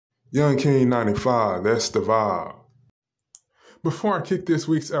Young King 95, that's the vibe. Before I kick this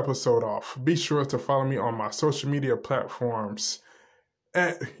week's episode off, be sure to follow me on my social media platforms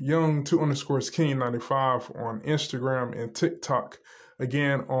at Young2_King95 on Instagram and TikTok.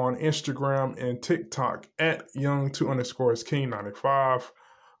 Again, on Instagram and TikTok at Young2_King95.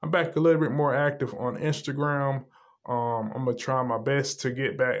 I'm back a little bit more active on Instagram. I'm going to try my best to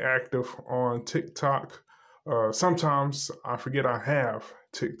get back active on TikTok. Sometimes I forget I have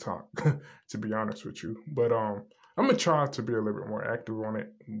TikTok, to be honest with you. But I'm going to try to be a little bit more active on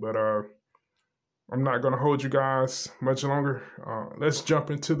it. But I'm not going to hold you guys much longer. Let's jump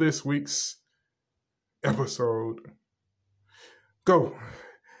into this week's episode. Go.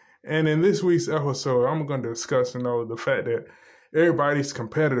 And in this week's episode, I'm going to discuss, the fact that everybody's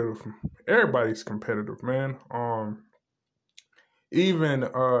competitive. Everybody's competitive, man. Even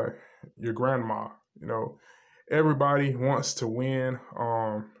your grandma, everybody wants to win.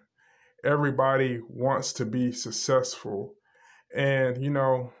 Everybody wants to be successful. And,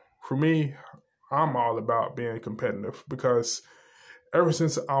 for me, I'm all about being competitive because ever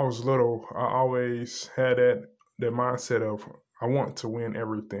since I was little, I always had that mindset of I want to win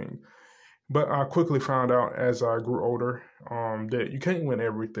everything. But I quickly found out as I grew older that you can't win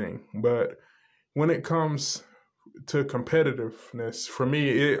everything. But when it comes to competitiveness, for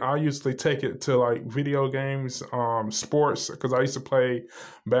me, I usually take it to like video games, sports, because I used to play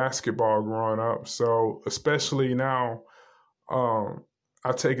basketball growing up. So especially now, I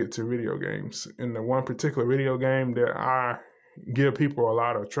take it to video games. And the one particular video game that I give people a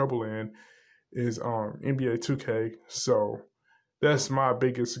lot of trouble in is NBA 2K. So that's my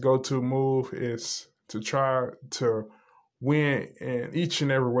biggest go-to move, is to try to win in each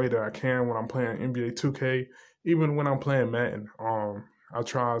and every way that I can when I'm playing NBA 2K. Even when I'm playing Madden, I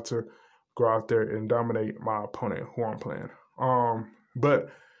try to go out there and dominate my opponent who I'm playing. But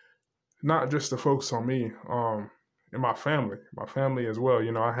not just to focus on me, and my family as well.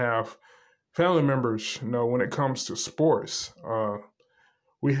 I have family members, when it comes to sports.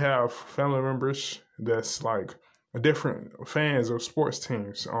 We have family members that's like different fans of sports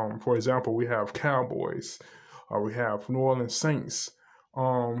teams. For example, we have Cowboys, we have New Orleans Saints,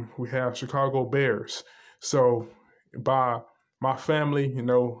 we have Chicago Bears. So by my family,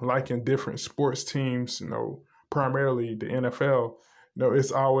 liking different sports teams, primarily the NFL,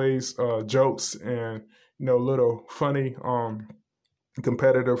 it's always jokes and, little funny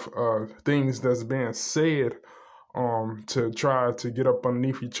competitive things that's being said to try to get up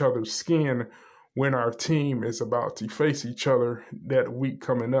underneath each other's skin when our team is about to face each other that week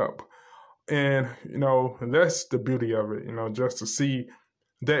coming up. And, that's the beauty of it, just to see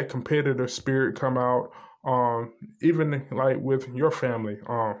that competitive spirit come out. Even like with your family,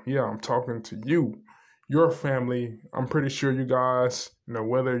 I'm talking to you, your family. I'm pretty sure you guys,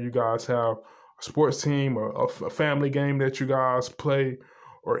 whether you guys have a sports team or a family game that you guys play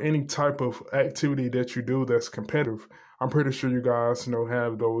or any type of activity that you do that's competitive, I'm pretty sure you guys,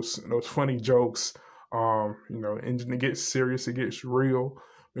 have those funny jokes, and it gets serious, it gets real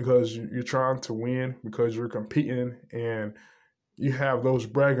because you're trying to win, because you're competing, and you have those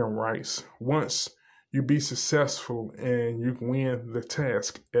bragging rights once you be successful and you can win the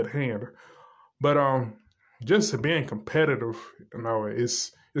task at hand. But just being competitive,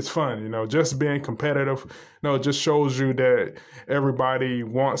 it's fun, just being competitive, just shows you that everybody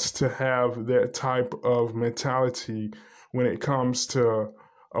wants to have that type of mentality when it comes to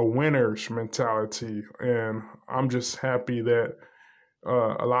a winner's mentality. And I'm just happy that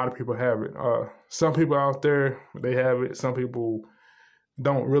a lot of people have it. Some people out there, they have it. Some people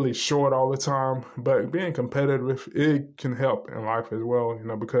don't really show it all the time, but being competitive, it can help in life as well,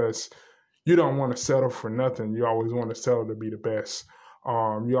 because you don't want to settle for nothing. You always want to settle to be the best.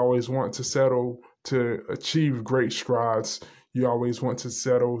 You always want to settle to achieve great strides. You always want to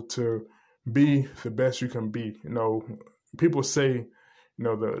settle to be the best you can be. People say,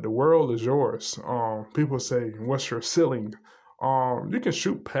 the world is yours. People say, what's your ceiling? You can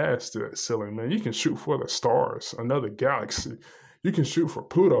shoot past that ceiling, man. You can shoot for the stars, another galaxy. You can shoot for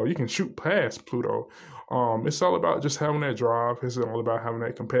Pluto. You can shoot past Pluto. It's all about just having that drive. It's all about having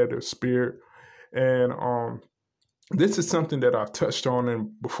that competitive spirit. And this is something that I touched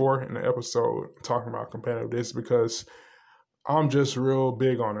on before in the episode, talking about competitiveness, because I'm just real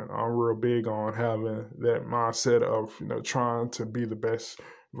big on it. I'm real big on having that mindset of, trying to be the best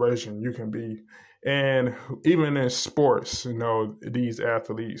version you can be. And even in sports, these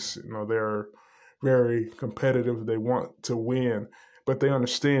athletes, they're very competitive. They want to win, but they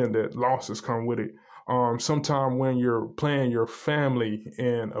understand that losses come with it. Sometime when you're playing your family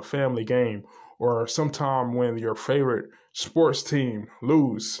in a family game, or sometime when your favorite sports team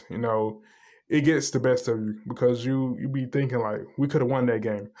lose, it gets the best of you because you be thinking like, we could have won that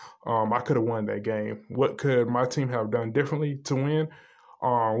game. I could have won that game. What could my team have done differently to win?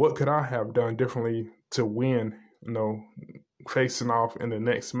 What could I have done differently to win? Facing off in the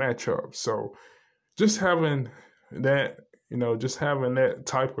next matchup. So just having that, just having that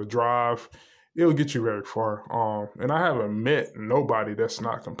type of drive, it'll get you very far. And I haven't met nobody that's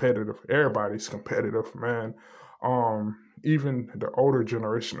not competitive. Everybody's competitive, man. Even the older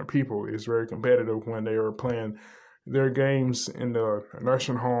generation of people is very competitive when they are playing their games in the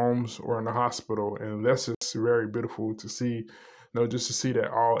nursing homes or in the hospital, and that's just very beautiful to see. Just to see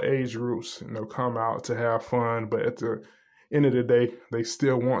that all age groups, come out to have fun, but at the end of the day, they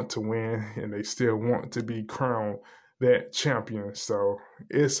still want to win and they still want to be crowned that champion. So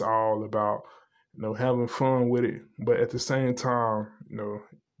it's all about, having fun with it, but at the same time,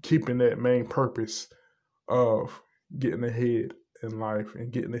 keeping that main purpose of getting ahead in life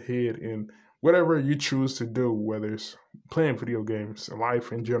and getting ahead in whatever you choose to do, whether it's playing video games,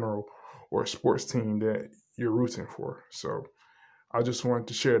 life in general, or a sports team that you're rooting for. So I just wanted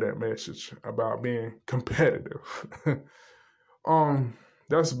to share that message about being competitive.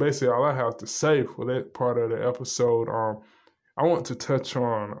 That's basically all I have to say for that part of the episode. I want to touch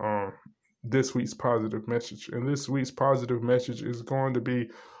on this week's positive message, and this week's positive message is going to be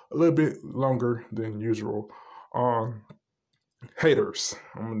a little bit longer than usual. Haters.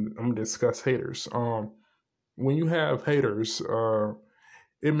 I'm gonna discuss haters. When you have haters,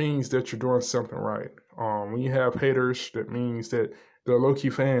 it means that you're doing something right. When you have haters, that means that they're low-key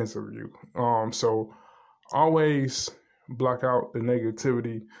fans of you. So always block out the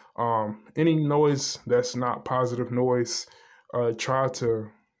negativity. Any noise that's not positive noise, try to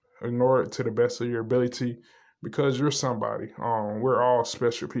ignore it to the best of your ability because you're somebody. We're all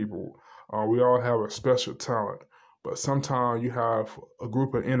special people. We all have a special talent. But sometimes you have a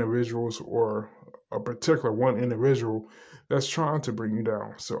group of individuals or a particular one individual that's trying to bring you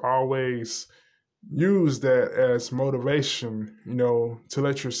down. So always use that as motivation, to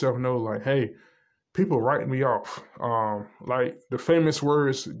let yourself know like, hey, people write me off. Like the famous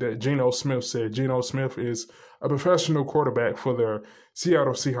words that Geno Smith said. Geno Smith is a professional quarterback for the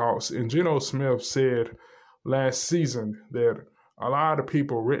Seattle Seahawks. And Geno Smith said last season that a lot of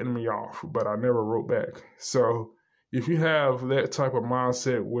people written me off, but I never wrote back. So if you have that type of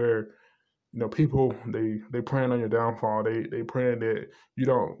mindset where, people, they praying on your downfall, they praying that you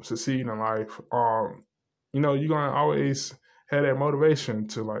don't succeed in life, you're going to always have that motivation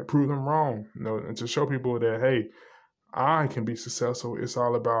to like prove them wrong, and to show people that, hey, I can be successful. It's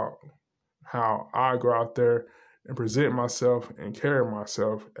all about how I go out there and present myself and carry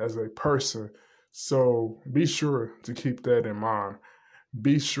myself as a person. So be sure to keep that in mind.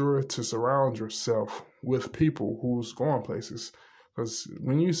 Be sure to surround yourself with people who's going places. Because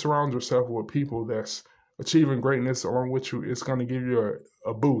when you surround yourself with people that's achieving greatness along with you, it's going to give you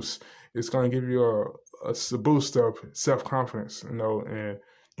a boost. It's going to give you a boost of self-confidence, and you're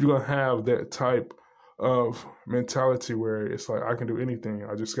going to have that type of mentality where it's like, I can do anything.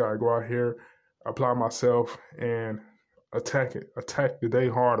 I just got to go out here, apply myself, and attack the day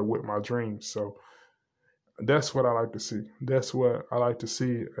harder with my dreams. So that's what I like to see. That's what I like to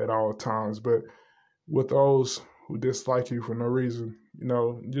see at all times. But with those who dislike you for no reason,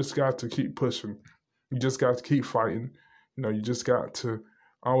 you just got to keep pushing. You just got to keep fighting. You just got to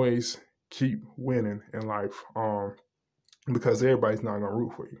always keep winning in life. Because everybody's not going to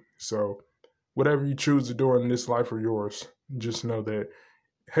root for you. So whatever you choose to do in this life of yours, just know that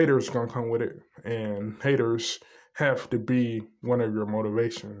haters going to come with it. And haters have to be one of your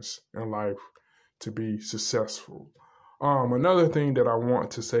motivations in life to be successful. Another thing that I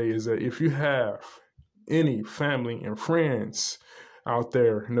want to say is that if you have any family and friends out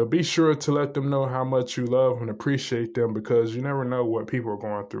there, be sure to let them know how much you love and appreciate them, because you never know what people are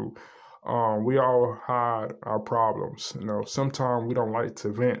going through. We all hide our problems. Sometimes we don't like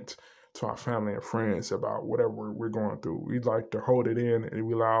to vent to our family and friends about whatever we're going through. We like to hold it in, and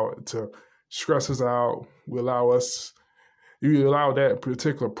we allow it to stress us out. You allow that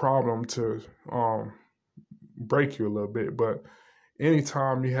particular problem to break you a little bit. But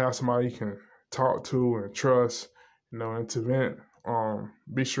anytime you have somebody you can talk to and trust, and to vent,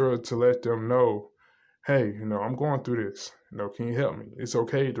 be sure to let them know, hey, I'm going through this. Can you help me? It's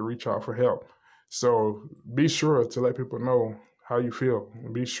okay to reach out for help. So be sure to let people know how you feel.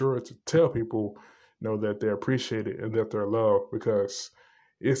 And be sure to tell people, that they're appreciated and that they're loved, because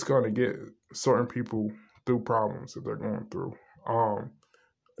it's going to get certain people through problems that they're going through.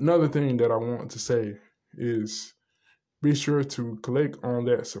 Another thing that I want to say is Be sure to click on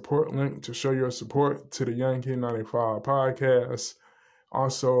that support link to show your support to the Young King 95 podcast.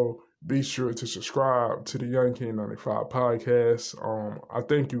 Also, be sure to subscribe to the Young King 95 podcast. I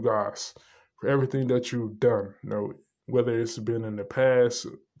thank you guys for everything that you've done. Whether it's been in the past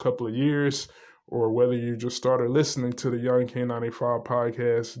couple of years or whether you just started listening to the Young King 95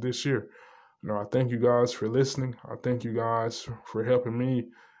 podcast this year. I thank you guys for listening. I thank you guys for helping me,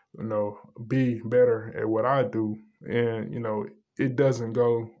 be better at what I do. And, it doesn't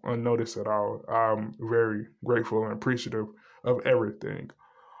go unnoticed at all. I'm very grateful and appreciative of everything.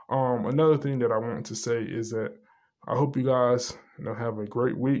 Another thing that I want to say is that I hope you guys, have a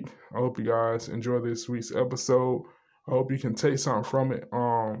great week. I hope you guys enjoy this week's episode. I hope you can take something from it.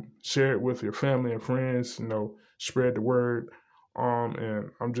 Share it with your family and friends. Spread the word.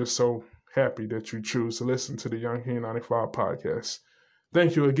 And I'm just so happy that you choose to listen to the Young King 95 podcast.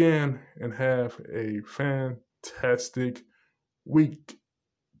 Thank you again, and have a fantastic week.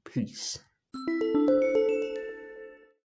 Peace.